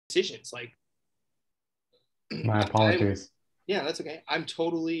decisions. Like, My apologies. Yeah, that's okay. I'm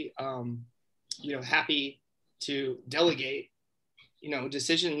totally, happy to delegate,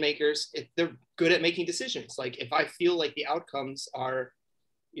 decision makers if they're good at making decisions. Like if I feel like the outcomes are,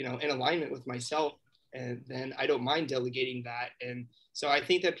 in alignment with myself, and then I don't mind delegating that. And so I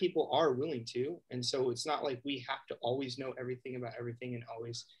think that people are willing to. And so it's not like we have to always know everything about everything and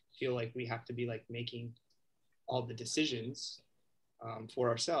always feel like we have to be like making all the decisions for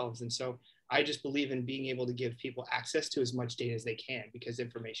ourselves. And so I just believe in being able to give people access to as much data as they can, because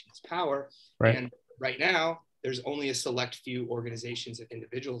information is power. Right. And right now, there's only a select few organizations and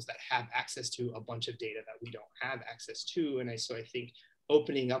individuals that have access to a bunch of data that we don't have access to. And so I think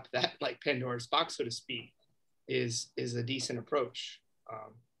opening up that like Pandora's box, so to speak, is a decent approach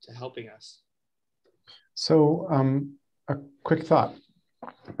to helping us. So a quick thought.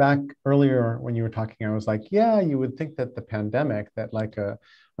 Back earlier when you were talking, I was like, yeah, you would think that the pandemic, that like a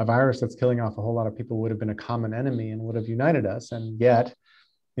virus that's killing off a whole lot of people would have been a common enemy and would have united us. And yet,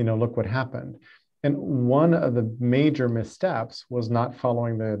 look what happened. And one of the major missteps was not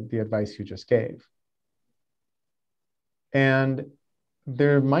following the advice you just gave. And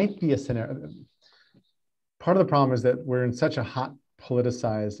there might be a scenario. Part of the problem is that we're in such a hot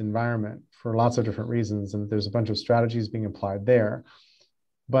politicized environment for lots of different reasons, and there's a bunch of strategies being applied there.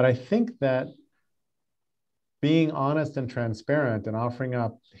 But I think that being honest and transparent and offering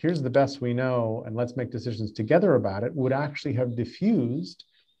up, here's the best we know, and let's make decisions together about it, would actually have diffused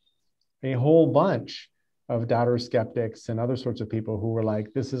a whole bunch of doubters, skeptics, and other sorts of people who were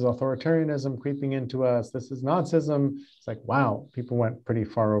like, this is authoritarianism creeping into us. This is Nazism. It's like, wow, people went pretty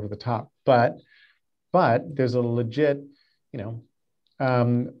far over the top. But there's a legit,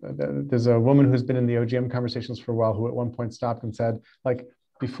 there's a woman who's been in the OGM conversations for a while who at one point stopped and said, like,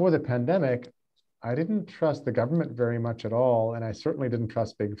 before the pandemic, I didn't trust the government very much at all. And I certainly didn't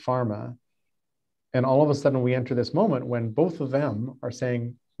trust big pharma. And all of a sudden we enter this moment when both of them are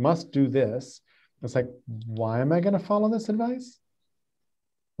saying, must do this. It's like, why am I going to follow this advice?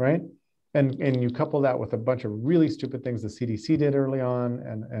 Right? And you couple that with a bunch of really stupid things the CDC did early on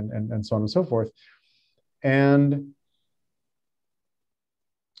and so on and so forth. And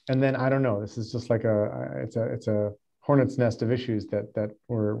then I don't know, this is just like it's a hornet's nest of issues that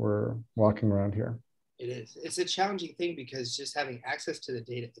we're walking around here. It is. It's a challenging thing because just having access to the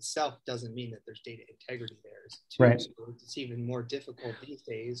data itself doesn't mean that there's data integrity there. Right. So it's even more difficult these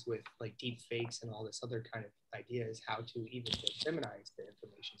days with like deep fakes and all this other kind of ideas, how to even disseminate the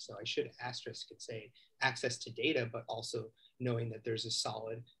information. So I should asterisk and say access to data, but also knowing that there's a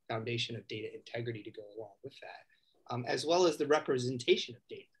solid foundation of data integrity to go along with that, as well as the representation of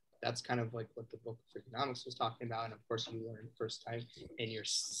data. That's kind of like what the book of economics was talking about. And of course, you learned the first time in your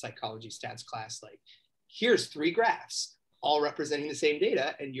psychology stats class, like, here's 3 graphs, all representing the same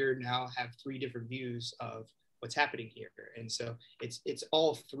data, and you now have 3 different views of what's happening here. And so it's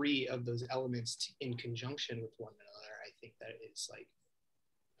all 3 of those elements in conjunction with one another. I think that is like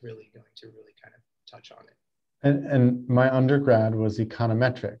really going to really kind of touch on it. And my undergrad was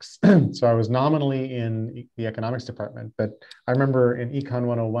econometrics. So I was nominally in the economics department, but I remember in Econ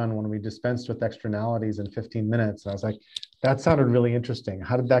 101 when we dispensed with externalities in 15 minutes, and I was like, that sounded really interesting.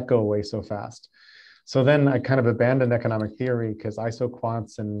 How did that go away so fast? So then I kind of abandoned economic theory because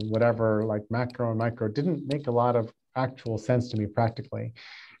isoquants and whatever, like macro and micro, didn't make a lot of actual sense to me practically.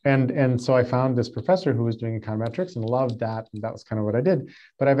 And so I found this professor who was doing econometrics and loved that. And that was kind of what I did.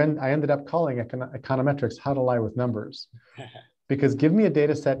 But I ended up calling econometrics how to lie with numbers. Because give me a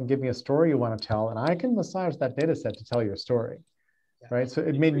data set and give me a story you want to tell, and I can massage that data set to tell your story. Right. So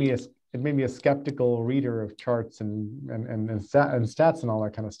it made me a skeptical reader of charts and stats and all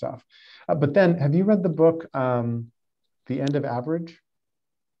that kind of stuff. But then, have you read the book, The End of Average?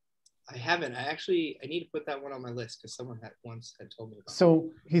 I haven't. I need to put that one on my list because someone once had told me about it. So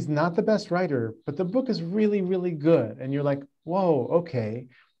he's not the best writer, but the book is really, really good. And you're like, whoa, okay.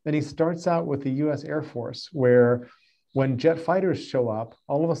 Then he starts out with the US Air Force, where when jet fighters show up,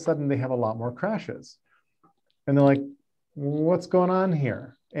 all of a sudden they have a lot more crashes. And they're like, what's going on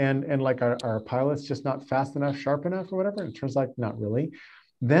here? And like, are pilots just not fast enough, sharp enough, or whatever? And it turns out not really.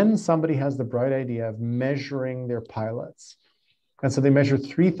 Then somebody has the bright idea of measuring their pilots. And so they measure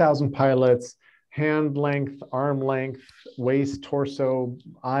 3,000 pilots, hand length, arm length, waist, torso,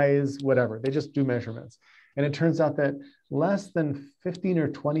 eyes, whatever. They just do measurements. And it turns out that less than 15 or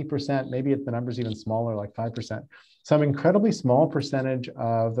 20%, maybe the number's even smaller, like 5%, some incredibly small percentage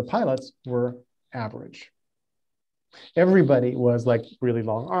of the pilots were average. Everybody was like really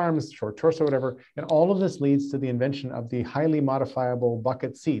long arms, short torso, whatever. And all of this leads to the invention of the highly modifiable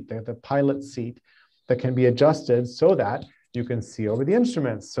bucket seat, the pilot seat that can be adjusted so that You can see over the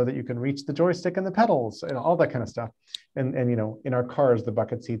instruments so that you can reach the joystick and the pedals and all that kind of stuff. And you know, in our cars, the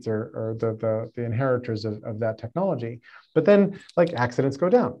bucket seats are the inheritors of that technology. But then like accidents go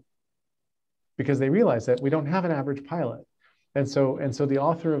down because they realize that we don't have an average pilot. And so the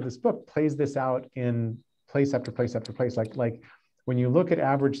author of this book plays this out in place after place after place. Like when you look at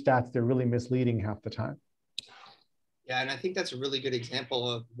average stats, they're really misleading half the time. Yeah, and I think that's a really good example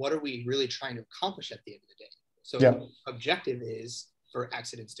of what are we really trying to accomplish at the end of the day. So yeah. the objective is for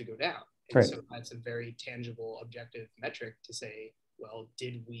accidents to go down. And right. so that's a very tangible, objective metric to say, well,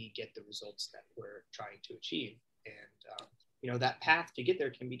 did we get the results that we're trying to achieve? And, you know, that path to get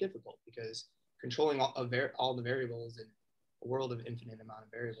there can be difficult because controlling all the variables in a world of infinite amount of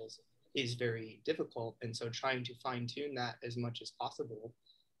variables is very difficult. And so trying to fine tune that as much as possible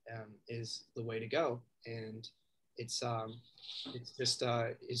is the way to go. And it's just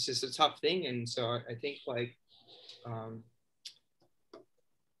a tough thing. And so I think like, I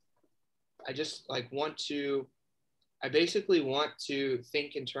basically want to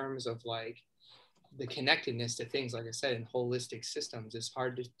think in terms of like the connectedness to things, like I said, in holistic systems. It's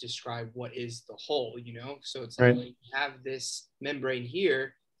hard to describe what is the whole, you know? So it's like, you have this membrane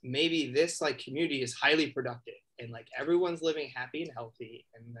here, maybe this like community is highly productive and like everyone's living happy and healthy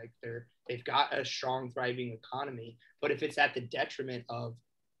and like they've got a strong, thriving economy. But if it's at the detriment of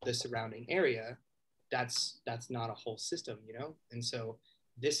the surrounding area, that's not a whole system, you know? And so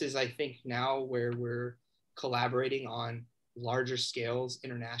this is, I think, now where we're collaborating on larger scales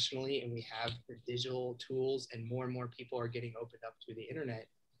internationally, and we have the digital tools and more people are getting opened up to the internet.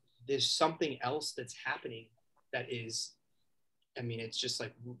 There's something else that's happening that is, I mean, it's just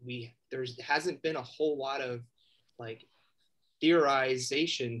like there hasn't been a whole lot of like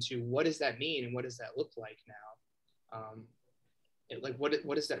theorization to what does that mean and what does that look like now. Like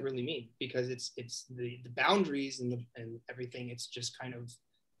what does that really mean? Because it's the boundaries and everything, it's just kind of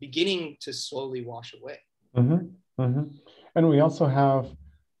beginning to slowly wash away. Mm-hmm. Mm-hmm. And we also have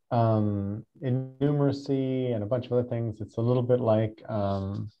innumeracy and a bunch of other things. It's a little bit like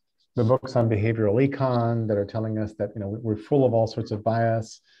the books on behavioral econ that are telling us that, you know, we're full of all sorts of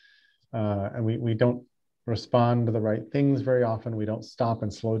bias and we don't respond to the right things very often. We don't stop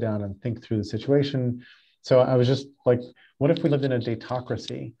and slow down and think through the situation. So I was just like, what if we lived in a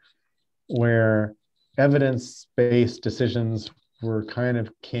datocracy where evidence-based decisions were kind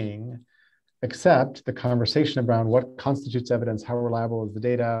of king, except the conversation around what constitutes evidence, how reliable is the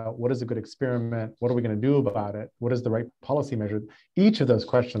data, what is a good experiment, what are we going to do about it, what is the right policy measure? Each of those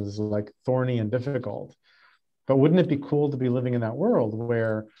questions is like thorny and difficult. But wouldn't it be cool to be living in that world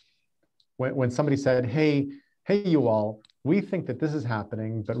where when somebody said, hey, you all, we think that this is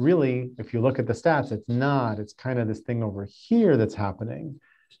happening, but really, if you look at the stats, it's not. It's kind of this thing over here that's happening,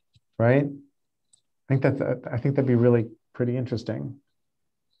 right? I think that'd be really pretty interesting.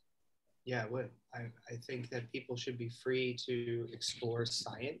 Yeah, it would. I think that people should be free to explore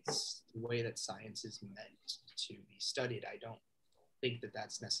science the way that science is meant to be studied. I don't think that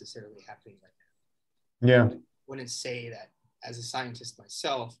that's necessarily happening right now. Yeah. I wouldn't say that as a scientist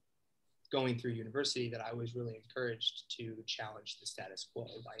myself, going through university, that I was really encouraged to challenge the status quo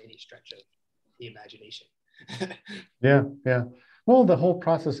by any stretch of the imagination. Yeah. Well, the whole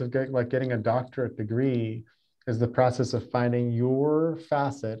process of getting a doctorate degree is the process of finding your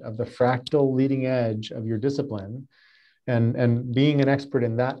facet of the fractal leading edge of your discipline and being an expert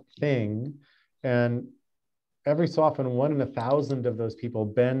in that thing. And every so often, 1 in 1,000 of those people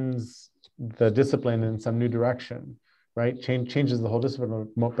bends the discipline in some new direction, right? Changes the whole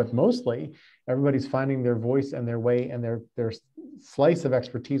discipline, but mostly everybody's finding their voice and their way and their slice of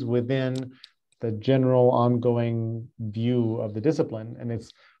expertise within the general ongoing view of the discipline. And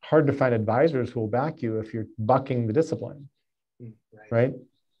it's hard to find advisors who will back you if you're bucking the discipline, right?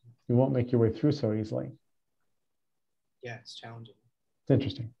 You won't make your way through so easily. Yeah, it's challenging. It's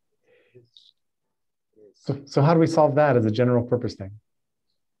interesting. It is. So how do we solve that as a general purpose thing?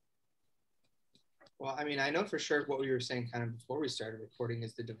 Well, I mean, I know for sure what we were saying kind of before we started recording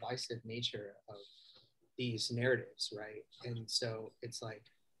is the divisive nature of these narratives, right? And so it's like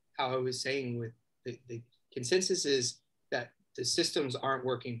how I was saying with the consensus is that the systems aren't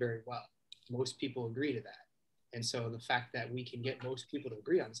working very well. Most people agree to that. And so the fact that we can get most people to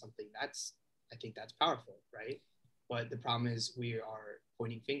agree on something, I think that's powerful, right? But the problem is we are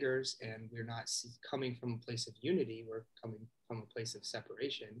pointing fingers and we're not coming from a place of unity. We're coming from a place of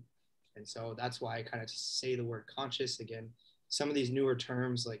separation. And so that's why I kind of say the word conscious again. Some of these newer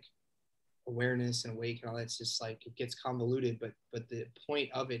terms like awareness and awake and all that's just like, it gets convoluted, but the point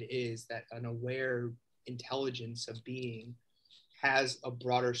of it is that an aware intelligence of being has a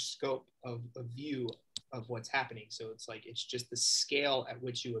broader scope of a view of what's happening. So it's like, it's just the scale at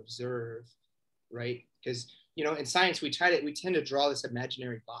which you observe, right? Because, you know, in science, we tend to draw this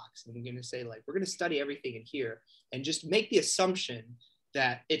imaginary box, and we're going to say, like, we're going to study everything in here and just make the assumption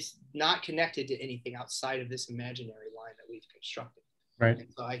that it's not connected to anything outside of this imaginary line that we've constructed. Right. And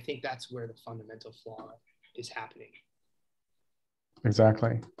so I think that's where the fundamental flaw is happening.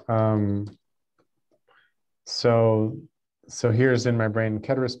 Exactly. So here's in my brain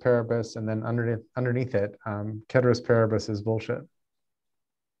ceteris paribus, and then underneath it, ceteris paribus is bullshit.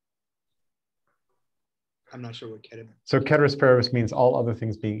 I'm not sure what ceteris. So ceteris paribus means all other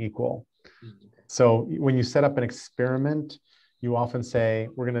things being equal. Okay. So when you set up an experiment, you often say,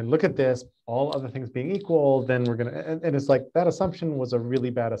 we're going to look at this, all other things being equal, then we're going to, and it's like that assumption was a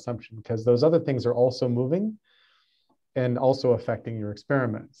really bad assumption, because those other things are also moving and also affecting your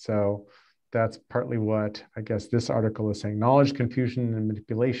experiment. So that's partly what I guess this article is saying. Knowledge, Confusion, and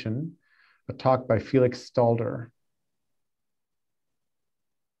Manipulation, a talk by Felix Stalder.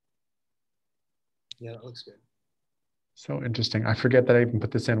 Yeah, that looks good. So interesting. I forget that I even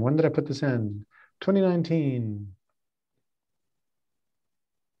put this in. When did I put this in? 2019.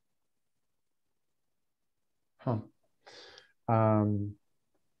 Huh. I'll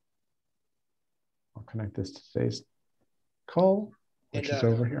connect this to today's call, which is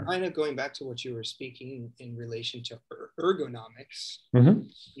over here. Kind of going back to what you were speaking in relation to ergonomics,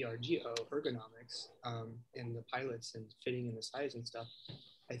 ERGO, ergonomics, and the pilots and fitting in the size and stuff.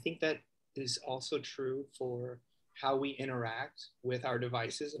 I think that is also true for how we interact with our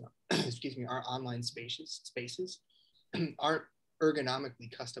devices and excuse me, our online spaces aren't ergonomically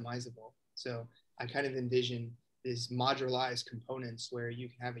customizable. So I kind of envision these modularized components where you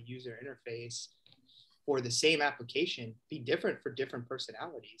can have a user interface for the same application be different for different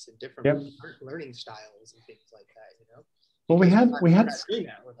personalities and different learning styles and things like that, you know? Well, we had doing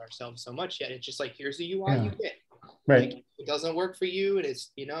that with ourselves so much yet. It's just like, here's the UI you get. Right. Like, it doesn't work for you, and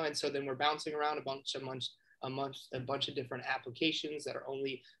it's, you know, and so then we're bouncing around a bunch of different applications that are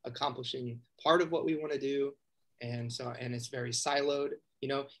only accomplishing part of what we want to do. And so, and it's very siloed. You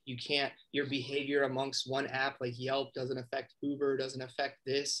know, you can't, your behavior amongst one app like Yelp doesn't affect Uber, doesn't affect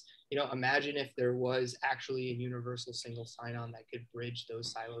this. You know, imagine if there was actually a universal single sign-on that could bridge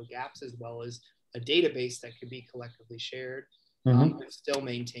those silo gaps, as well as a database that could be collectively shared, but still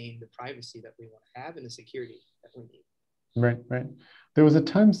maintain the privacy that we want to have and the security that we need. Right, right. There was a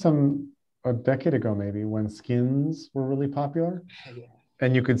time a decade ago maybe, when skins were really popular. Yeah.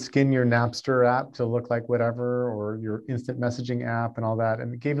 And you could skin your Napster app to look like whatever, or your instant messaging app and all that.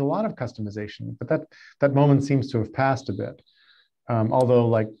 And it gave a lot of customization, but that moment seems to have passed a bit. Although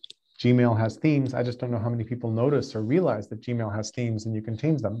like Gmail has themes, I just don't know how many people notice or realize that Gmail has themes and you can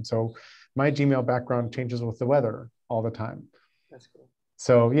change them. So my Gmail background changes with the weather all the time. That's cool.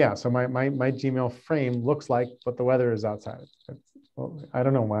 So yeah, so my Gmail frame looks like what the weather is outside. Well, I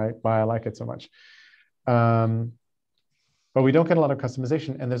don't know why I like it so much. But we don't get a lot of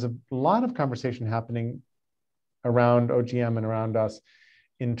customization. And there's a lot of conversation happening around OGM and around us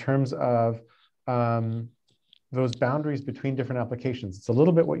in terms of those boundaries between different applications. It's a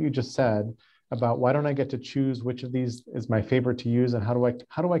little bit what you just said about why don't I get to choose which of these is my favorite to use, and how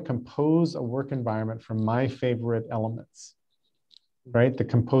do I compose a work environment from my favorite elements, right? The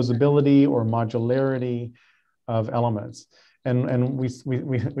composability or modularity of elements. And we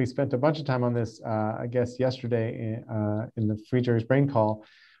spent a bunch of time on this, I guess, yesterday in the Free Jerry's Brain call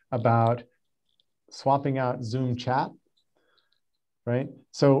about swapping out Zoom chat, right?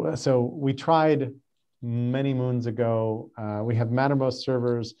 So we tried many moons ago. We have Mattermost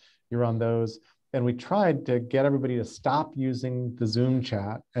servers, you're on those, and we tried to get everybody to stop using the Zoom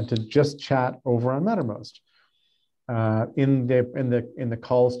chat and to just chat over on Mattermost in the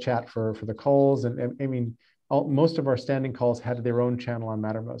calls chat for the calls, and I mean. Most of our standing calls had their own channel on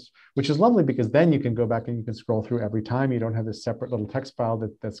Mattermost, which is lovely because then you can go back and you can scroll through every time. You don't have this separate little text file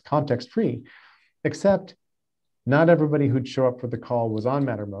that's context free, except not everybody who'd show up for the call was on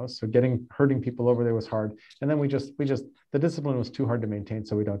Mattermost. So herding people over there was hard. And then the discipline was too hard to maintain,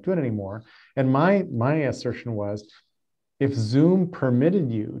 so we don't do it anymore. And my assertion was, if Zoom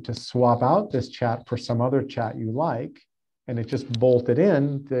permitted you to swap out this chat for some other chat you like, and it just bolted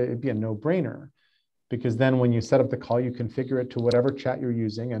in, it'd be a no-brainer. Because then when you set up the call, you configure it to whatever chat you're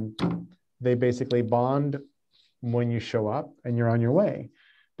using, and they basically bond when you show up and you're on your way.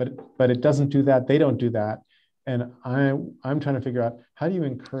 But it doesn't do that. They don't do that. And I'm trying to figure out, how do you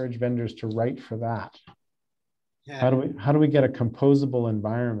encourage vendors to write for that? Yeah. How do we get a composable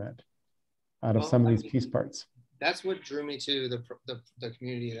environment out of some of these piece parts? that's what drew me to the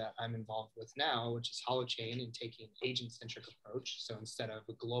community that I'm involved with now, which is Holochain, and taking an agent-centric approach. So instead of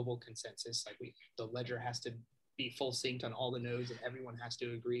a global consensus, like the ledger has to be full synced on all the nodes and everyone has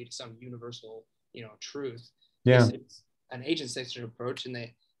to agree to some universal, truth. Yeah. This is an agent-centric approach, and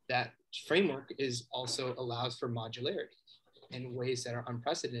that framework is also allows for modularity in ways that are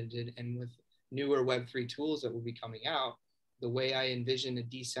unprecedented. And with newer Web3 tools that will be coming out, the way I envision a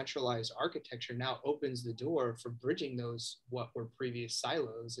decentralized architecture now opens the door for bridging those what were previous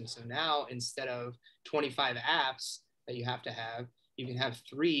silos. And so now, instead of 25 apps that you have, you can have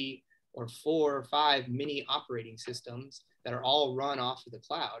 3 or 4 or 5 mini operating systems that are all run off of the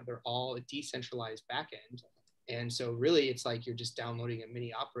cloud. They're all a decentralized backend. And so really it's like you're just downloading a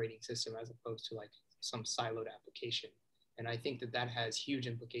mini operating system as opposed to like some siloed application. And I think that has huge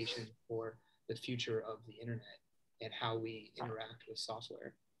implications for the future of the internet and how we interact with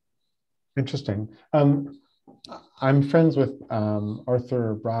software. Interesting. I'm friends with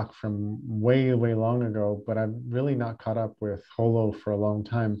Arthur Brock from way, way long ago, but I've really not caught up with Holo for a long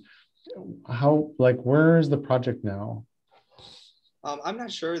time. Where is the project now? I'm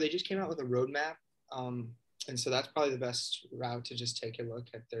not sure. They just came out with a roadmap. And so that's probably the best route to just take a look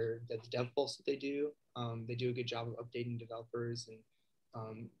at the dev pulse that they do. They do a good job of updating developers,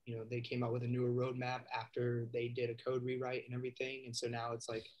 and they came out with a newer roadmap after they did a code rewrite and everything. And so now it's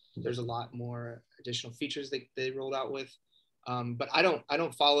like there's a lot more additional features that they rolled out with. But I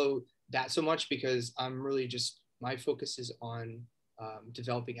don't follow that so much because I'm really my focus is on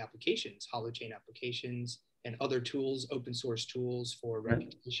developing applications, Holochain applications, and other tools, open source tools for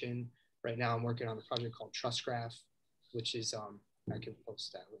reputation. Right now I'm working on a project called Trust Graph, which is I can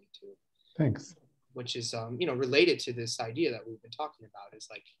post that link too. Thanks. Which is related to this idea that we've been talking about, is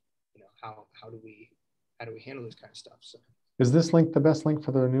like, how do we handle this kind of stuff. So is this link the best link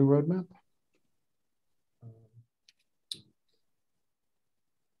for the new roadmap?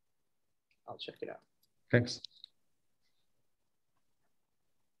 I'll check it out. Thanks.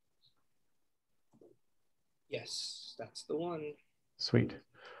 Yes, that's the one. Sweet.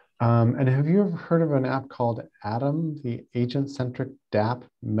 And have you ever heard of an app called Atom, the agent-centric DApp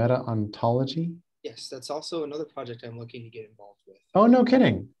meta-ontology? Yes, that's also another project I'm looking to get involved with. Oh, no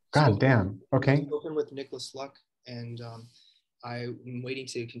kidding. God damn. Okay. I've spoken with Nicholas Luck, and I'm waiting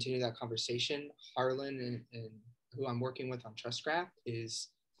to continue that conversation. Harlan and who I'm working with on Trust Graph is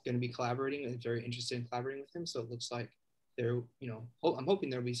going to be collaborating, and very interested in collaborating with him. So it looks like I'm hoping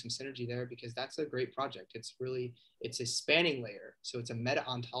there'll be some synergy there, because that's a great project. It's a spanning layer. So it's a meta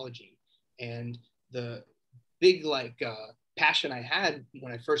ontology. And the big passion I had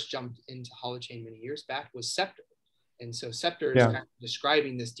when I first jumped into Holochain many years back was Scepter. And so Scepter is kind of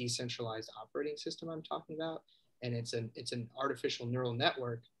describing this decentralized operating system I'm talking about. And it's an artificial neural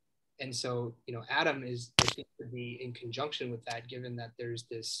network. And so, Atom is, I think, would be in conjunction with that, given that there's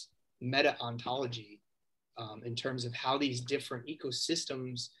this meta ontology in terms of how these different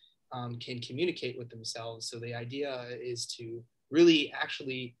ecosystems can communicate with themselves. So the idea is to really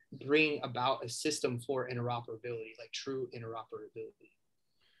actually bring about a system for interoperability, like true interoperability.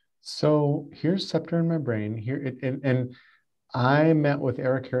 So here's Scepter in my brain. And I met with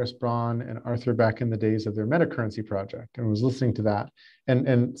Eric Harris Braun and Arthur back in the days of their metacurrency project and was listening to that.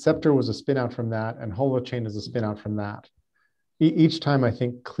 And Scepter was a spin out from that, and Holochain is a spin out from that. Each time, I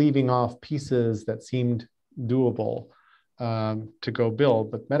think, cleaving off pieces that seemed doable to go build,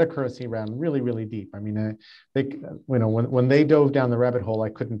 but metacurrency ran really, really deep. I mean, when they dove down the rabbit hole, I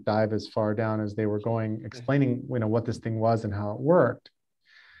couldn't dive as far down as they were going, explaining, what this thing was and how it worked.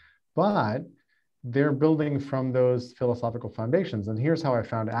 But they're building from those philosophical foundations. And here's how I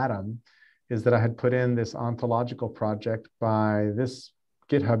found Atom, is that I had put in this ontological project by this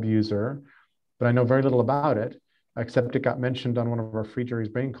GitHub user, but I know very little about it, except it got mentioned on one of our Free Jury's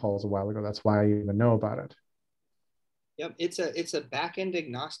Brain calls a while ago. That's why I even know about it. Yep, it's a backend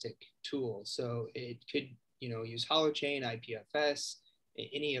agnostic tool. So it could, use Holochain, IPFS,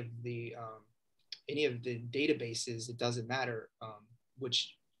 any of the databases. It doesn't matter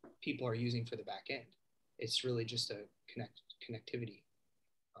which people are using for the backend. It's really just a connectivity.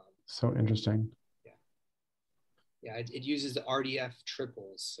 So interesting. Yeah, it uses the RDF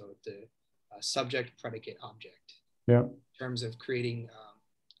triples, so the subject, predicate, object. Yeah. In terms of creating,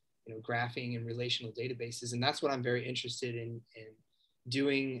 graphing and relational databases, and that's what I'm very interested in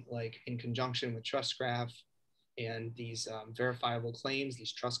doing, like in conjunction with Trust Graph and these verifiable claims,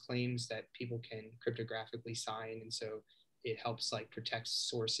 these trust claims that people can cryptographically sign, and so it helps protect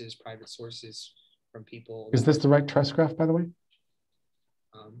sources, private sources from people. Is this the right Trust Graph, by the way?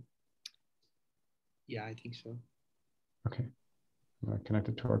 Yeah, I think so. Okay. I'm going to connect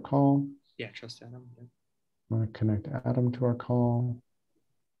it to our call. Yeah, Trust Atom. Yeah. I'm going to connect Adam to our call.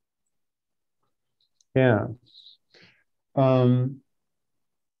 Yeah.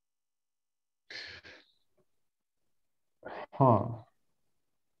 Huh.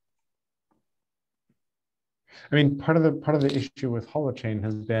 I mean, part of the issue with Holochain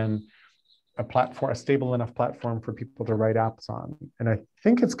has been a stable enough platform for people to write apps on, and I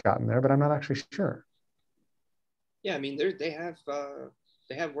think it's gotten there, but I'm not actually sure. Yeah, I mean, they have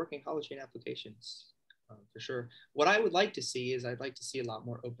working Holochain applications for sure. What I would like to see is I'd like to see a lot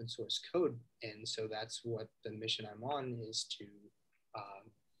more open source code, and so that's what the mission I'm on is to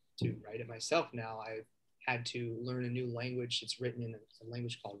write it myself. Now I've had to learn a new language. It's written in a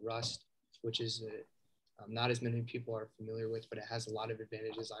language called Rust, which is not as many people are familiar with, but it has a lot of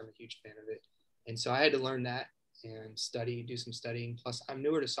advantages. I'm a huge fan of it, and so I had to learn that and do some studying. Plus, I'm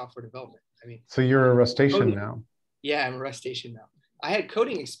newer to software development. I mean, so you're a Rustacean now. Yeah, I'm a Rustacean now. I had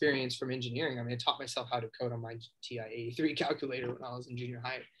coding experience from engineering. I mean, I taught myself how to code on my TI-83 calculator when I was in junior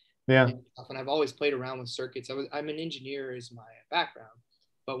high. Yeah. And I've always played around with circuits. I'm an engineer is my background,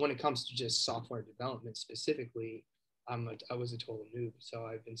 but when it comes to just software development specifically, I was a total noob. So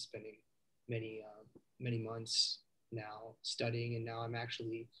I've been spending many months now studying, and now I'm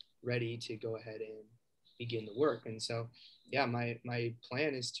actually ready to go ahead and begin the work. And so, yeah, my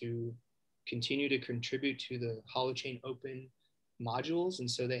plan is to continue to contribute to the Holochain Open modules. And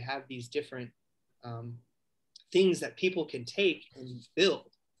so they have these different things that people can take and build,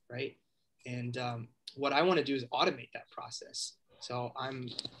 right? And what I want to do is automate that process. So I'm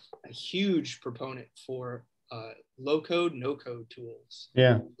a huge proponent for low code, no code tools.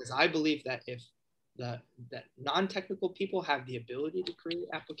 Yeah. Because I believe that if that non-technical people have the ability to create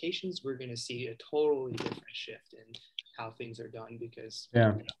applications, we're going to see a totally different shift in how things are done. Because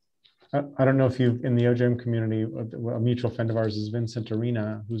yeah. I don't know if you've in the OGM community, a mutual friend of ours is Vincent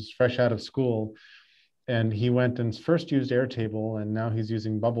Arena, who's fresh out of school. And he went and first used Airtable, and now he's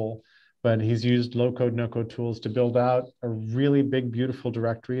using Bubble. But he's used low code, no code tools to build out a really big, beautiful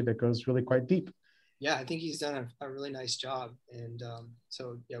directory that goes really quite deep. Yeah, I think he's done a really nice job. And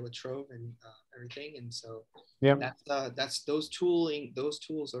so, yeah, with Trove and everything. And so yeah, that's those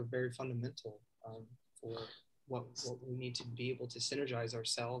tools are very fundamental for what we need to be able to synergize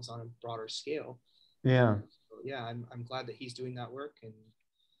ourselves on a broader scale. Yeah. So, yeah, I'm glad that he's doing that work and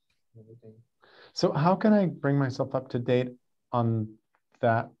everything. So how can I bring myself up to date on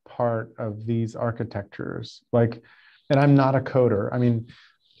that part of these architectures? Like, and I'm not a coder. I mean,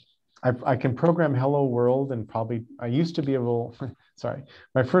 I can program Hello World, and probably I used to be able, sorry,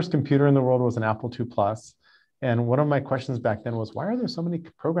 my first computer in the world was an Apple II Plus. And one of my questions back then was, why are there so many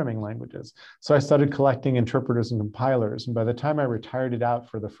programming languages? So I started collecting interpreters and compilers. And by the time I retired it out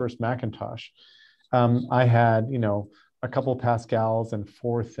for the first Macintosh, I had, a couple Pascals and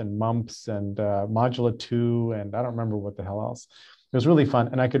Forth and Mumps and Modula 2, and I don't remember what the hell else. It was really fun.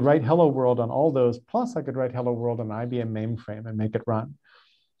 And I could write Hello World on all those. Plus I could write Hello World on IBM mainframe and make it run.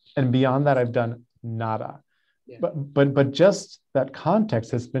 And beyond that, I've done nada. Yeah. But just that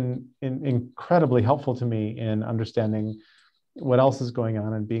context has been incredibly helpful to me in understanding what else is going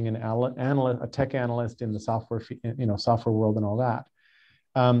on and being an analyst, a tech analyst in the software world and all that.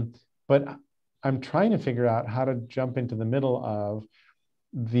 But I'm trying to figure out how to jump into the middle of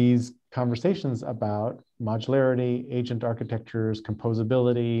these conversations about modularity, agent architectures,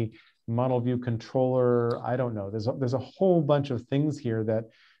 composability, model view controller. I don't know. There's a whole bunch of things here that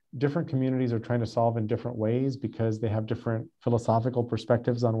different communities are trying to solve in different ways because they have different philosophical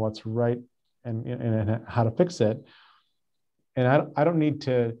perspectives on what's right and how to fix it. And I don't need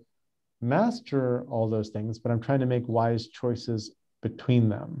to master all those things, but I'm trying to make wise choices between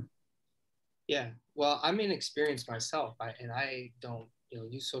them. Yeah, well, I'm inexperienced myself, and I don't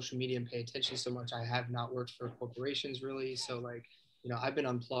use social media and pay attention so much. I have not worked for corporations really, so like I've been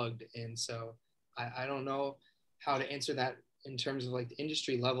unplugged, and so I don't know how to answer that in terms of like the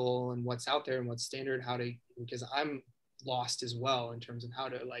industry level and what's out there and what's standard, because I'm lost as well in terms of how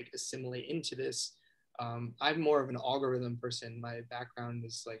to like assimilate into this. I'm more of an algorithm person. My background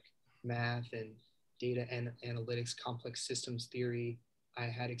is like math and data and analytics, complex systems theory. I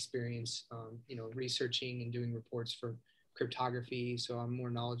had experience, researching and doing reports for cryptography. So I'm more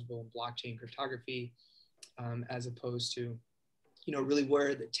knowledgeable in blockchain cryptography as opposed to really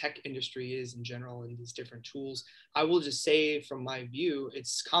where the tech industry is in general and these different tools. I will just say from my view,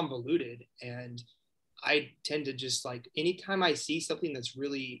 it's convoluted. And I tend to just like, anytime I see something that's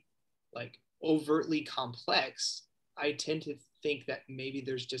really like overtly complex, I tend to think that maybe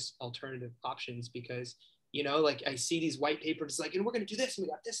there's just alternative options because You know, like I see these white papers like, and we're going to do this, and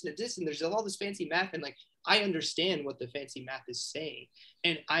we got this and this, and there's all this fancy math. And like, I understand what the fancy math is saying.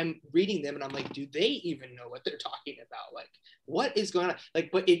 And I'm reading them and I'm like, do they even know what they're talking about? Like, what is going on?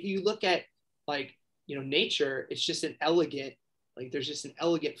 Like, but if you look at like, you know, nature, it's just an elegant, like there's just an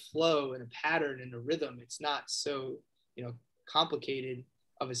elegant flow and a pattern and a rhythm. It's not so, you know, complicated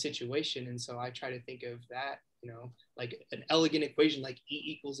of a situation. And so I try to think of that, you know, like an elegant equation like E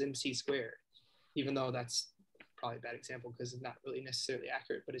equals MC squared, even though that's probably a bad example because it's not really necessarily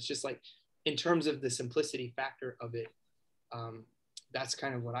accurate, but it's just like in terms of the simplicity factor of it, that's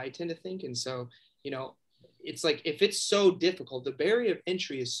kind of what I tend to think. And so, you know, it's like if it's so difficult, the barrier of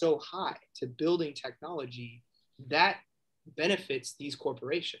entry is so high to building technology that benefits these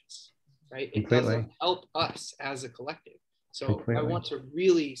corporations, right? It doesn't help us as a collective. So I want to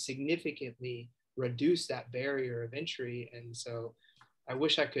really significantly reduce that barrier of entry. And so I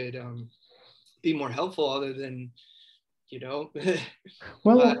wish I could be more helpful other than, you know,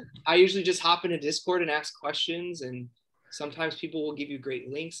 well, I usually just hop into Discord and ask questions, and sometimes people will give you great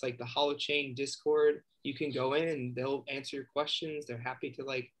links like the Holochain Discord. You can go in and they'll answer your questions. They're happy to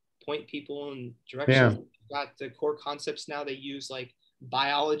like point people in directions. Yeah. Got the core concepts now. They use like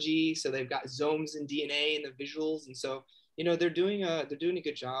biology, so they've got zones and DNA and the visuals, and so you know they're doing a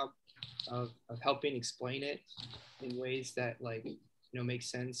good job of helping explain it in ways that like you know make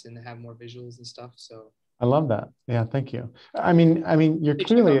sense and have more visuals and stuff. So I love that. Yeah, thank you. I mean, you're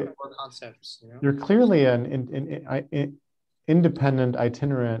clearly concepts. You know? You're clearly an independent,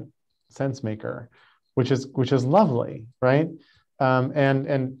 itinerant sense maker, which is lovely, right?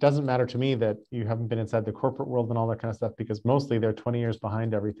 And doesn't matter to me that you haven't been inside the corporate world and all that kind of stuff, because mostly they're 20 years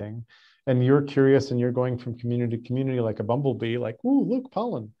behind everything, and you're curious and you're going from community to community like a bumblebee, like, ooh, look,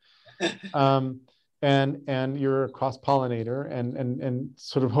 pollen. And you're a cross-pollinator and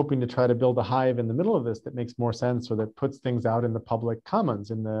sort of hoping to try to build a hive in the middle of this that makes more sense or that puts things out in the public commons.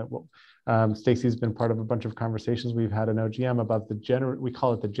 In the Stacy's been part of a bunch of conversations we've had in OGM about we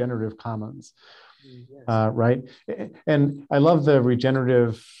call it the generative commons. Yes. Right. And I love the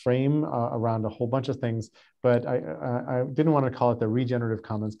regenerative frame around a whole bunch of things, but I didn't want to call it the regenerative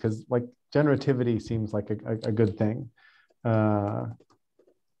commons because like generativity seems like a good thing.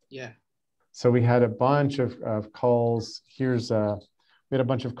 Yeah. So we had a bunch of calls. We had a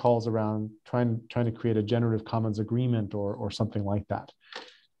bunch of calls around trying to create a generative commons agreement or something like that,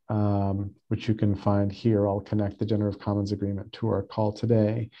 which you can find here. I'll connect the generative commons agreement to our call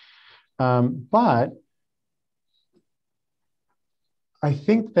today. But I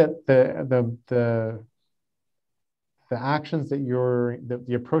think that the actions that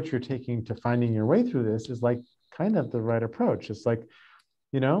the approach you're taking to finding your way through this is like kind of the right approach. It's like,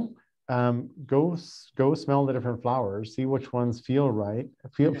 you know, go smell the different flowers, see which ones feel right,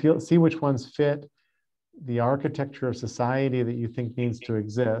 see which ones fit the architecture of society that you think needs to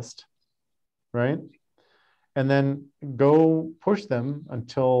exist, right? And then go push them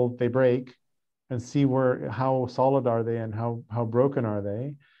until they break and see how solid are they and how broken are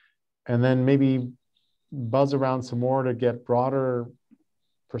they, and then maybe buzz around some more to get broader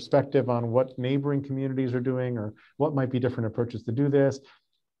perspective on what neighboring communities are doing or what might be different approaches to do this.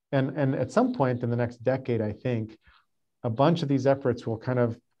 And at some point in the next decade, I think a bunch of these efforts will kind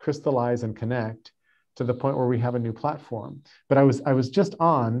of crystallize and connect to the point where we have a new platform. But I was just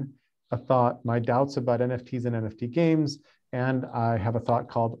on a thought, my doubts about NFTs and NFT games, and I have a thought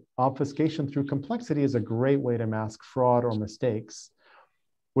called obfuscation through complexity is a great way to mask fraud or mistakes,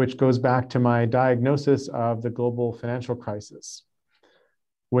 which goes back to my diagnosis of the global financial crisis,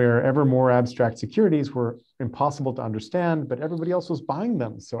 where ever more abstract securities were impossible to understand, but everybody else was buying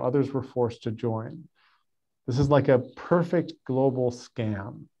them, so others were forced to join. This is like a perfect global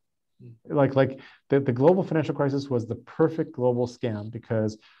scam. Like the global financial crisis was the perfect global scam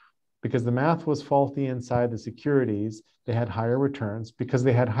because the math was faulty inside the securities, they had higher returns. Because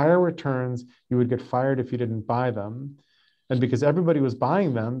they had higher returns, you would get fired if you didn't buy them. And because everybody was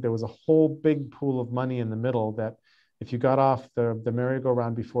buying them, there was a whole big pool of money in the middle that if you got off the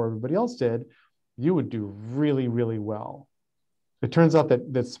merry-go-round before everybody else did, you would do really, really well. It turns out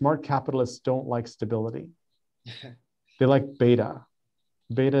that smart capitalists don't like stability. They like beta.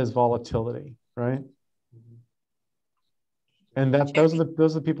 Beta is volatility, right? And those are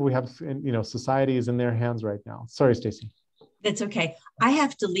the people we have. You know, society is in their hands right now. Sorry, Stacy. That's okay. I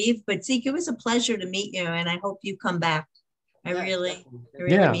have to leave, but Zeke, it was a pleasure to meet you, and I hope you come back. I really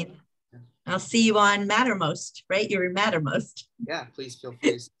mean it. I'll see you on Mattermost, right? You're in Mattermost. Yeah, please feel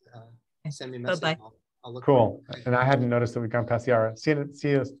free to send me a message. Bye-bye. I'll look cool. And I hadn't noticed that we've gone past the hour. See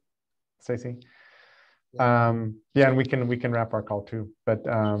you, Stacey. Yeah, and we can wrap our call too. But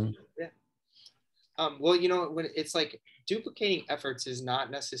Well, you know, when it's like duplicating efforts is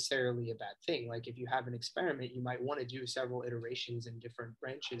not necessarily a bad thing. Like if you have an experiment, you might want to do several iterations in different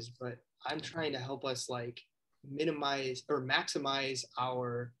branches, but I'm trying to help us like minimize or maximize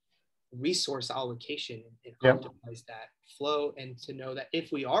our resource allocation and Yep. optimize that flow, and to know that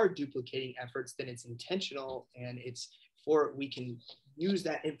if we are duplicating efforts, then it's intentional and it's for we can use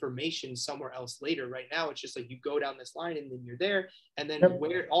that information somewhere else later. Right now it's just like you go down this line and then you're there, and then Yep.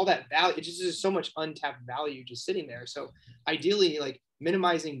 where all that value, it just is so much untapped value just sitting there. So ideally, like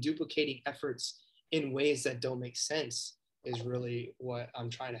minimizing duplicating efforts in ways that don't make sense is really what I'm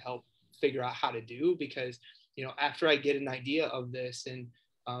trying to help figure out how to do, because you know, after I get an idea of this and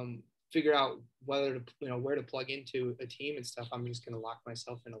figure out whether to, you know, where to plug into a team and stuff, I'm just going to lock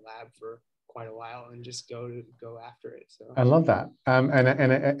myself in a lab for quite a while and just go after it. So I love that. I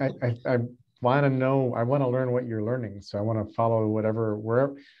want to know, I want to learn what you're learning. So I want to follow whatever,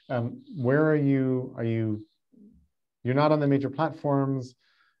 where are you, you're not on the major platforms.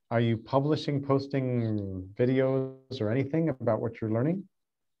 Are you publishing, posting videos or anything about what you're learning?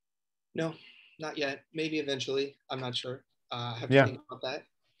 No, not yet. Maybe eventually. I'm not sure. I have to Yeah. think about that.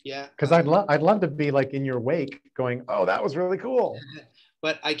 Yeah. Because I'd love to be like in your wake going, oh, that was really cool.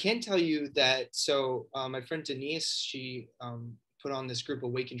 But I can tell you that, so my friend Denise, she put on this group,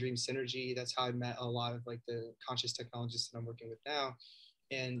 Awake and Dream Synergy. That's how I met a lot of like the conscious technologists that I'm working with now.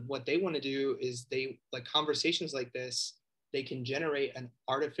 And what they want to do is they like conversations like this, they can generate an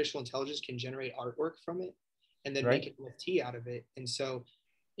artificial intelligence, can generate artwork from it and then make an NFT out of it. And so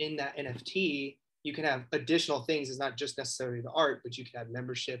in that NFT, you can have additional things. It's not just necessarily the art, but you can have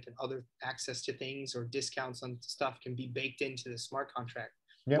membership and other access to things, or discounts on stuff can be baked into the smart contract.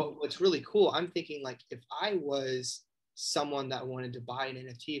 Yep. But what's really cool, I'm thinking like if I was someone that wanted to buy an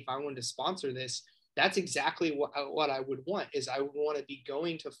NFT, if I wanted to sponsor this, that's exactly what I would want. Is I would want to be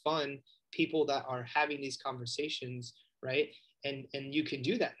going to fund people that are having these conversations, right? And you can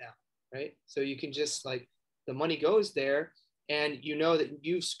do that now, right? So you can just like, the money goes there, and you know that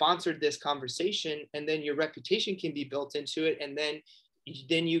you've sponsored this conversation, and then your reputation can be built into it, and then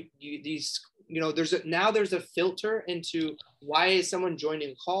you these, you know, there's a filter into why is someone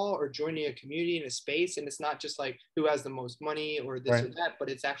joining a call or joining a community in a space, and it's not just like who has the most money or this or that, but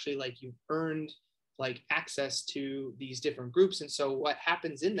it's actually like you've earned like access to these different groups. And so what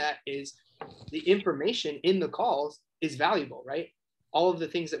happens in that is the information in the calls is valuable, right? All of the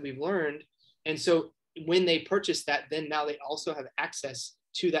things that we've learned. And so when they purchase that, then now they also have access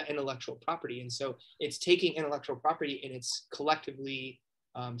to that intellectual property. And so it's taking intellectual property and it's collectively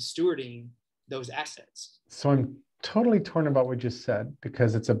stewarding those assets. So I'm totally torn about what you just said,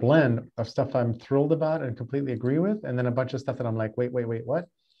 because it's a blend of stuff I'm thrilled about and completely agree with, and then a bunch of stuff that I'm like, wait, what?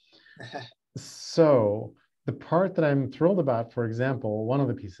 So the part that I'm thrilled about, for example, one of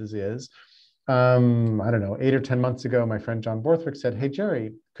the pieces is, I don't know, 8 or 10 months ago, my friend John Borthwick said, hey,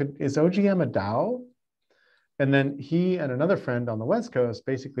 Jerry, is OGM a DAO? And then he and another friend on the West Coast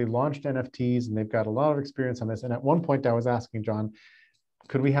basically launched NFTs, and they've got a lot of experience on this. And at one point I was asking John,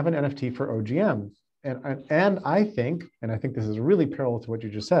 could we have an NFT for OGM? And I think this is really parallel to what you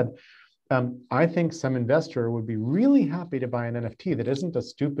just said, I think some investor would be really happy to buy an NFT that isn't a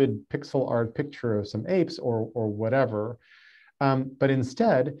stupid pixel art picture of some apes or whatever, but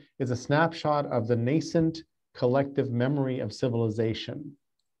instead is a snapshot of the nascent collective memory of civilization.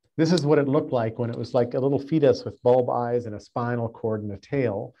 This is what it looked like when it was like a little fetus with bulb eyes and a spinal cord and a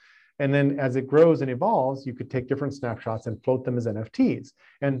tail. And then as it grows and evolves, you could take different snapshots and float them as NFTs.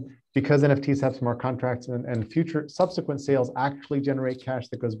 And because NFTs have smart contracts and future subsequent sales actually generate cash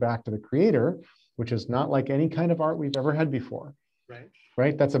that goes back to the creator, which is not like any kind of art we've ever had before.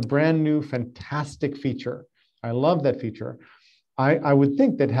 Right? That's a brand new, fantastic feature. I love that feature. I would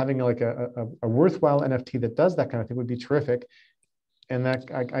think that having like a worthwhile NFT that does that kind of thing would be terrific. And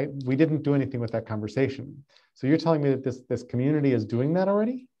that we didn't do anything with that conversation. So you're telling me that this community is doing that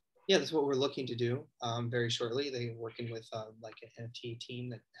already? Yeah, that's what we're looking to do very shortly. They're working with like an NFT team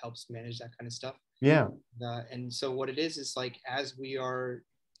that helps manage that kind of stuff. Yeah. And so what it is like, as we are,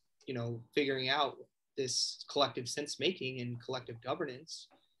 you know, figuring out this collective sense making and collective governance,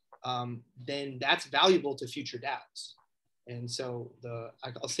 then that's valuable to future DAOs. And so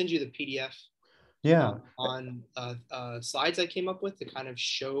I'll send you the PDF. Yeah. On slides I came up with to kind of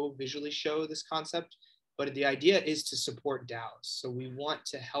visually show this concept. But the idea is to support DAOs. So we want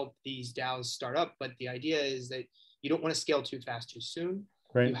to help these DAOs start up. But the idea is that you don't want to scale too fast too soon.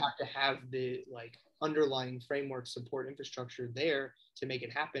 Right. You have to have the like underlying framework support infrastructure there to make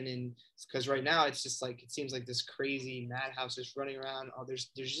it happen. And because right now it's just like, it seems like this crazy madhouse is running around. Oh, there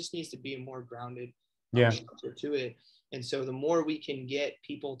just needs to be a more grounded structure to it. And so the more we can get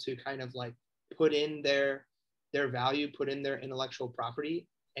people to kind of like put in their value, put in their intellectual property,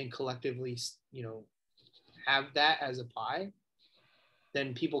 and collectively, you know, have that as a pie,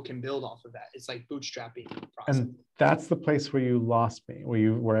 then people can build off of that. It's like bootstrapping process. And that's the place where you lost me,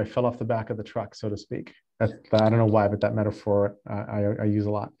 where I fell off the back of the truck, so to speak. I don't know why, but that metaphor I use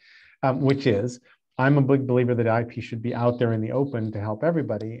a lot, which is, I'm a big believer that IP should be out there in the open to help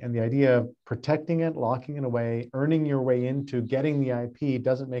everybody. And the idea of protecting it, locking it away, earning your way into getting the IP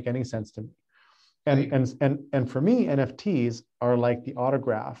doesn't make any sense to me. And for me, NFTs are like the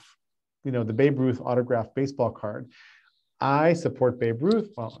autograph, you know, the Babe Ruth autograph baseball card. I support Babe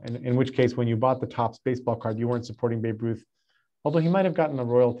Ruth. Well, in which case, when you bought the Topps baseball card, you weren't supporting Babe Ruth, although he might have gotten a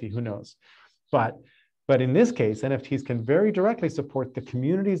royalty, who knows. But in this case, NFTs can very directly support the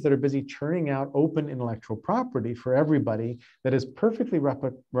communities that are busy churning out open intellectual property for everybody that is perfectly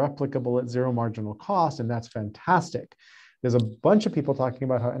replicable at zero marginal cost, and that's fantastic. There's a bunch of people talking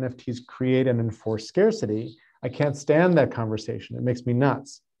about how NFTs create and enforce scarcity. I can't stand that conversation. It makes me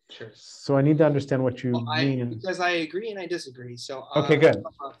nuts. Sure. So I need to understand what you mean. Because I agree and I disagree. So okay, good.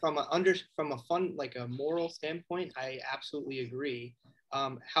 From a fun, like a moral standpoint, I absolutely agree.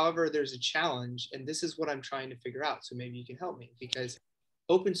 However, there's a challenge, and this is what I'm trying to figure out. So maybe you can help me, because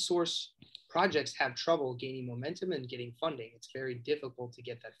open source projects have trouble gaining momentum and getting funding. It's very difficult to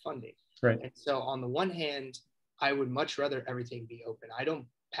get that funding. Right. And so on the one hand, I would much rather everything be open. I don't,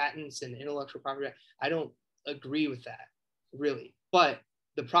 patents and intellectual property, I don't agree with that, really. But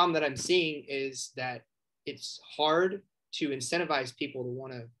the problem that I'm seeing is that it's hard to incentivize people to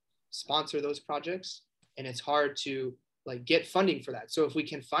want to sponsor those projects, and it's hard to like get funding for that. So if we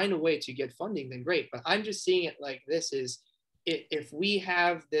can find a way to get funding, then great. But I'm just seeing it like this: is if we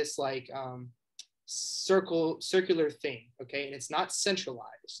have this like circular thing, okay, and it's not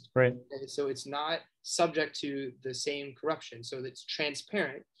centralized, right? Okay? So it's not subject to the same corruption, so it's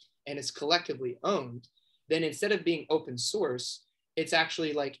transparent and it's collectively owned. Then instead of being open source, it's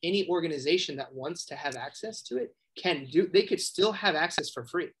actually like any organization that wants to have access to it can do. They could still have access for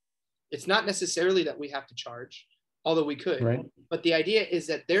free. It's not necessarily that we have to charge, although we could. Right. But the idea is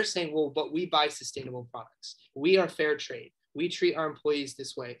that they're saying, well, but we buy sustainable products. We are fair trade. We treat our employees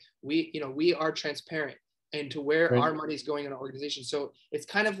this way. We are transparent into where right. our money is going in our organization. So it's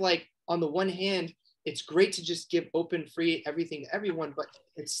kind of like, on the one hand, it's great to just give open, free everything to everyone, but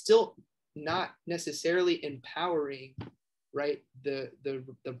it's still not necessarily empowering, right, the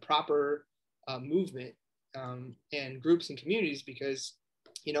proper movement and groups and communities, because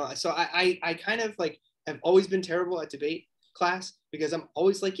so I kind of like have always been terrible at debate class, because I'm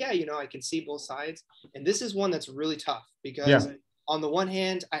always like, yeah, I can see both sides, and this is one that's really tough, because on the one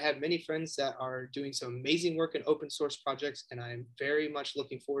hand, I have many friends that are doing some amazing work in open source projects, and I'm very much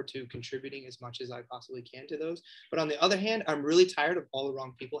looking forward to contributing as much as I possibly can to those. But on the other hand, I'm really tired of all the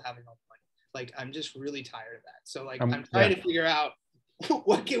wrong people having all the money. Like, I'm just really tired of that. So like, I'm trying to figure out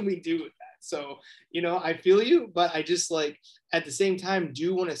what can we do with that. So, I feel you, but I just like, at the same time,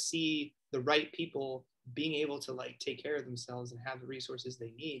 do want to see the right people being able to like take care of themselves and have the resources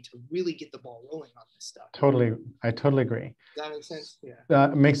they need to really get the ball rolling on this stuff. Totally. I totally agree. Does that make sense?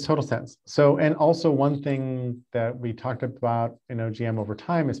 Yeah. It makes total sense. So, and also one thing that we talked about in OGM over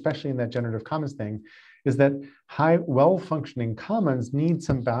time, especially in that generative commons thing, is that well-functioning commons need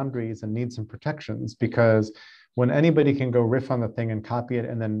some boundaries and need some protections, because when anybody can go riff on the thing and copy it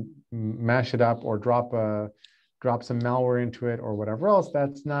and then mash it up or drop some malware into it or whatever else,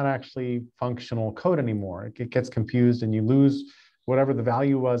 that's not actually functional code anymore. It gets confused and you lose whatever the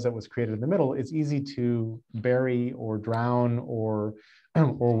value was that was created in the middle. It's easy to bury or drown or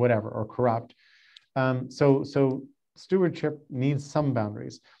whatever, or corrupt. So stewardship needs some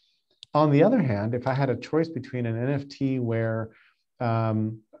boundaries. On the other hand, if I had a choice between an NFT where,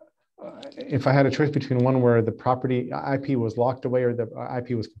 if I had a choice between one where the property IP was locked away or the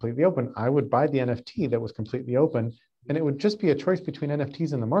IP was completely open, I would buy the NFT that was completely open, and it would just be a choice between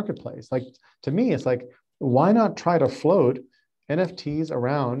NFTs in the marketplace. Like, to me, it's like, why not try to float NFTs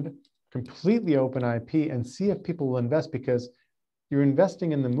around completely open IP and see if people will invest, because you're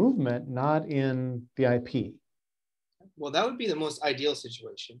investing in the movement, not in the IP. Well, that would be the most ideal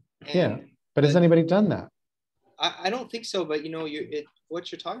situation. But has anybody done that? I don't think so, but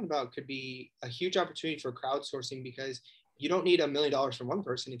what you're talking about could be a huge opportunity for crowdsourcing, because you don't need $1 million from one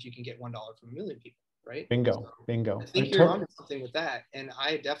person if you can get $1 from 1 million people, right? Bingo. I think you're onto something with that, and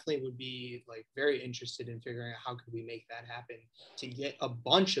I definitely would be like very interested in figuring out how could we make that happen to get a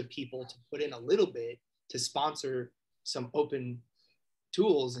bunch of people to put in a little bit to sponsor some open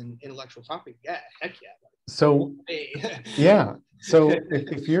tools and intellectual property. Yeah, heck yeah. So yeah. So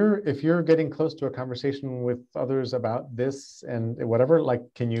if you're getting close to a conversation with others about this and whatever, like,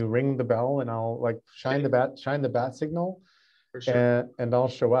 can you ring the bell and I'll like shine the bat signal, For sure. and I'll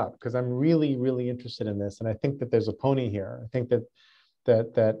show up, because I'm really, really interested in this. And I think that there's a pony here. I think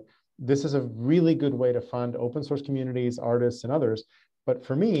that this is a really good way to fund open source communities, artists, and others. But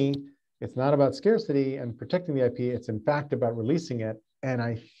for me, it's not about scarcity and protecting the IP. It's in fact about releasing it. And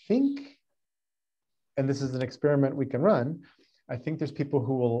I think, and this is an experiment we can run, I think there's people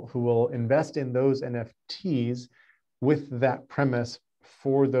who will invest in those NFTs with that premise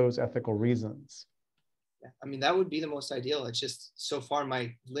for those ethical reasons. I mean, that would be the most ideal. It's just so far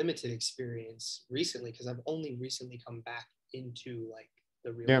my limited experience recently, because I've only recently come back into like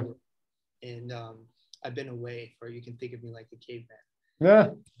the real world, and I've been away for, you can think of me like the caveman. Yeah.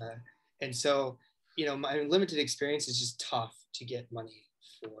 And so, you know, my limited experience is just tough to get money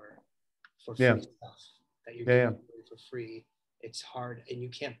for free stuff that you're getting for free. It's hard, and you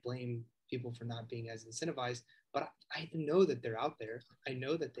can't blame people for not being as incentivized, but I know that they're out there. I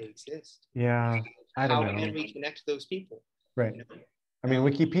know that they exist. Yeah. I don't know. How can we connect those people? Right. You know? I mean,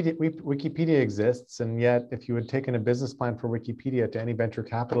 Wikipedia exists, and yet if you had taken a business plan for Wikipedia to any venture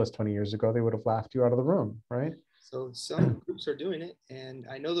capitalist 20 years ago, they would have laughed you out of the room, right? So some groups are doing it, and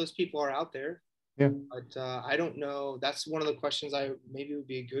I know those people are out there. Yeah. But I don't know. That's one of the questions maybe would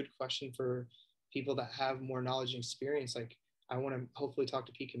be a good question for people that have more knowledge and experience. Like, I want to hopefully talk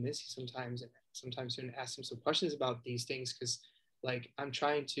to Pete Kaminsky sometime soon, and ask him some questions about these things, because like I'm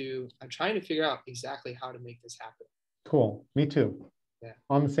trying to figure out exactly how to make this happen. Cool. Me too. Yeah.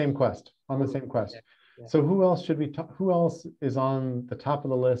 On the same quest. Yeah. So who else should we talk? Who else is on the top of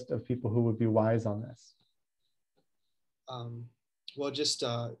the list of people who would be wise on this? Well, just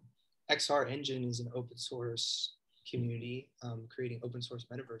XR Engine is an open source community creating open source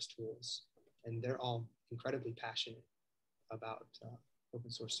metaverse tools, and they're all incredibly passionate about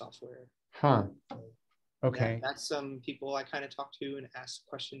open source software. Huh. Okay. That's some people I kind of talk to and ask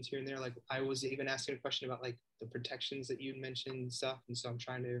questions here and there. Like, I was even asking a question about like the protections that you mentioned and stuff, and so I'm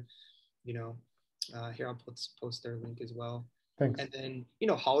trying to, you know, here I'll post their link as well. Thanks. And then, you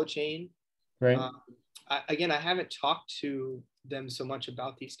know, Holochain. Right. I haven't talked to them so much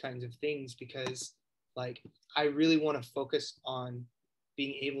about these kinds of things, because like I really want to focus on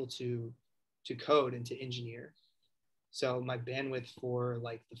being able to code and to engineer. So my bandwidth for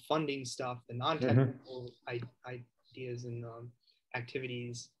like the funding stuff, the non-technical ideas and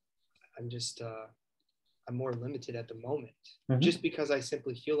activities, I'm more limited at the moment, just because I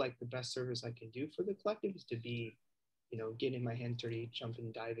simply feel like the best service I can do for the collective is to be, you know, getting my hands dirty,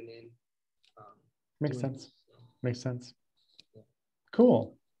 jumping, diving in. Makes sense. Makes sense. Yeah.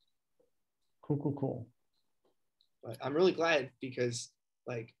 Cool. But I'm really glad, because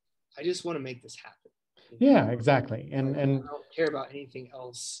like I just want to make this happen. Yeah, exactly. And I don't care about anything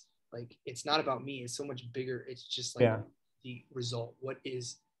else. Like, it's not about me. It's so much bigger. It's just like the result. What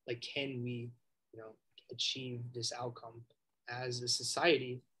is, like, can we, you know, achieve this outcome as a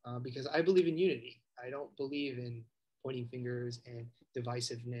society? Because I believe in unity. I don't believe in pointing fingers and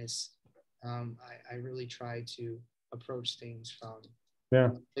divisiveness. I really try to approach things from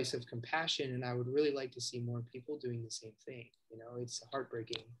a place of compassion, and I would really like to see more people doing the same thing. You know, it's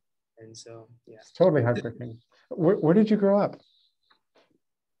heartbreaking. And so, yeah. It's totally heartbreaking. Where did you grow up?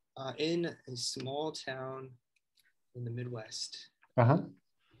 In a small town in the Midwest. Uh-huh.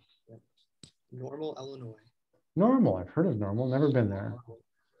 Yeah. Normal, Illinois. Normal. I've heard of Normal. Never been there.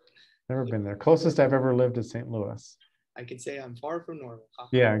 Never been there. Closest I've ever lived is St. Louis. I can say I'm far from normal.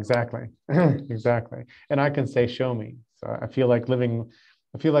 Yeah, exactly. Exactly. And I can say, show me. So I feel like living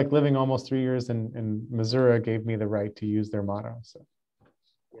almost 3 years in Missouri gave me the right to use their motto. So.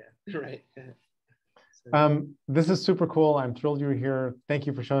 Yeah, right. This is super cool. I'm thrilled you were here. Thank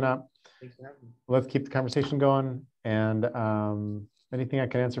you for showing up. Thanks for having me. Let's keep the conversation going. And anything I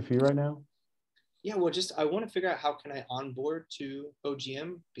can answer for you right now? Yeah, well, I want to figure out how can I onboard to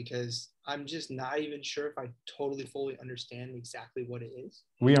OGM, because I'm just not even sure if I totally fully understand exactly what it is.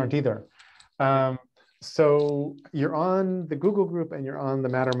 We aren't either. So you're on the Google group and you're on the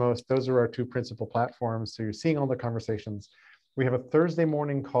Mattermost. Those are our two principal platforms. So you're seeing all the conversations. We have a Thursday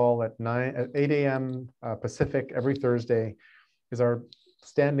morning call at 8 a.m. Pacific every Thursday is our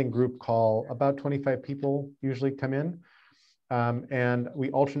standing group call. About 25 people usually come in. And we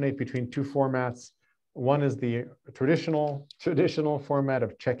alternate between two formats. One is the traditional format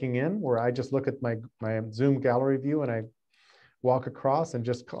of checking in, where I just look at my Zoom gallery view and I walk across and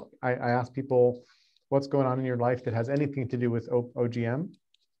just I ask people what's going on in your life that has anything to do with OGM.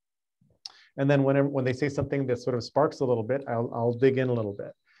 And then when they say something that sort of sparks a little bit, I'll dig in a little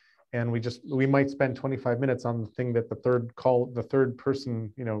bit. and we might spend 25 minutes on the thing that the third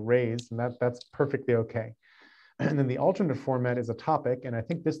person, raised, and that's perfectly okay. And then the alternate format is a topic, and I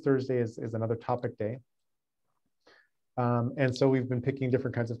think this Thursday is another topic day. And so we've been picking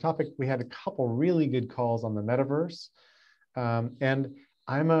different kinds of topics. We had a couple really good calls on the metaverse, and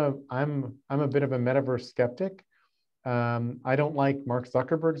I'm a bit of a metaverse skeptic. I don't like Mark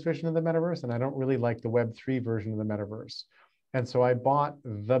Zuckerberg's vision of the metaverse, and I don't really like the Web3 version of the metaverse. And so I bought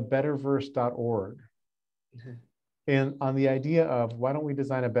thebetterverse.org, and on the idea of, why don't we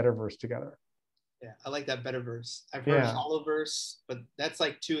design a betterverse together? Yeah, I like that betterverse. I've heard holoverse, but that's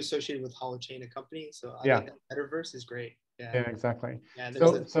like too associated with holochain, a company. So I like that betterverse is great. Yeah, exactly. Yeah,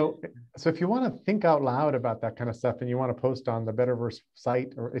 so if you want to think out loud about that kind of stuff and you want to post on the Betterverse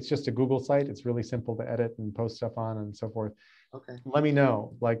site, or it's just a Google site, it's really simple to edit and post stuff on and so forth. Okay. Let me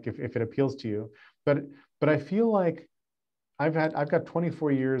know, like, if it appeals to you. But I feel like I've got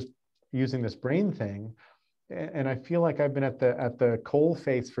 24 years using this brain thing, and I feel like I've been at the coal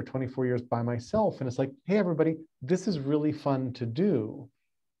face for 24 years by myself. And it's like, hey, everybody, this is really fun to do.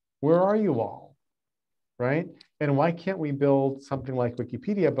 Where are you all? Right? And why can't we build something like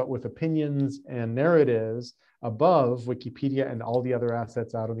Wikipedia, but with opinions and narratives above Wikipedia and all the other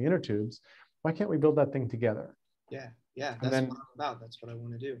assets out on the inner tubes? Why can't we build that thing together? Yeah, that's what I'm about. That's what I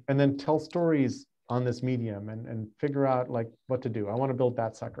want to do. And then tell stories on this medium and figure out like what to do. I want to build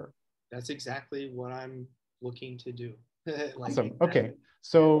that sucker. That's exactly what I'm looking to do. Awesome. Okay.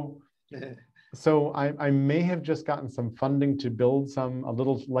 So I may have just gotten some funding to build a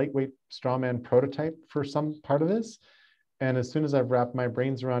little lightweight strawman prototype for some part of this. And as soon as I've wrapped my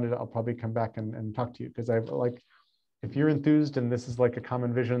brains around it, I'll probably come back and talk to you, because if you're enthused and this is like a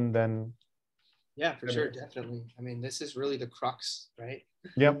common vision, then. Yeah, for sure. Definitely. I mean, this is really the crux, right?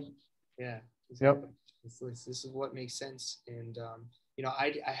 Yep. Yeah. Exactly. Yep. This is what makes sense. And,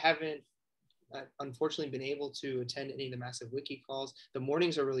 I haven't unfortunately been able to attend any of the massive wiki calls. The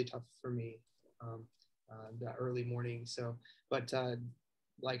mornings are really tough for me, the early morning. So, but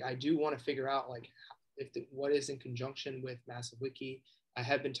I do want to figure out what is in conjunction with massive wiki. I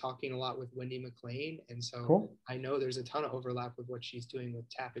have been talking a lot with Wendy McLean, and so cool. I know there's a ton of overlap with what she's doing with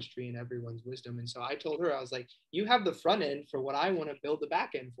Tapestry and Everyone's Wisdom. And so I told her, I was like, you have the front end for what I want to build the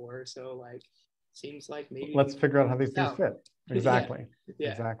back end for. So seems like maybe let's figure out how these things fit. Exactly.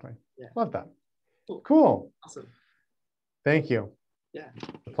 Yeah. Exactly. Yeah. Love that. Cool. Awesome. Thank you. Yeah.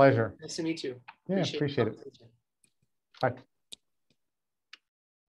 A pleasure. Nice to meet you. Yeah, appreciate it. Bye.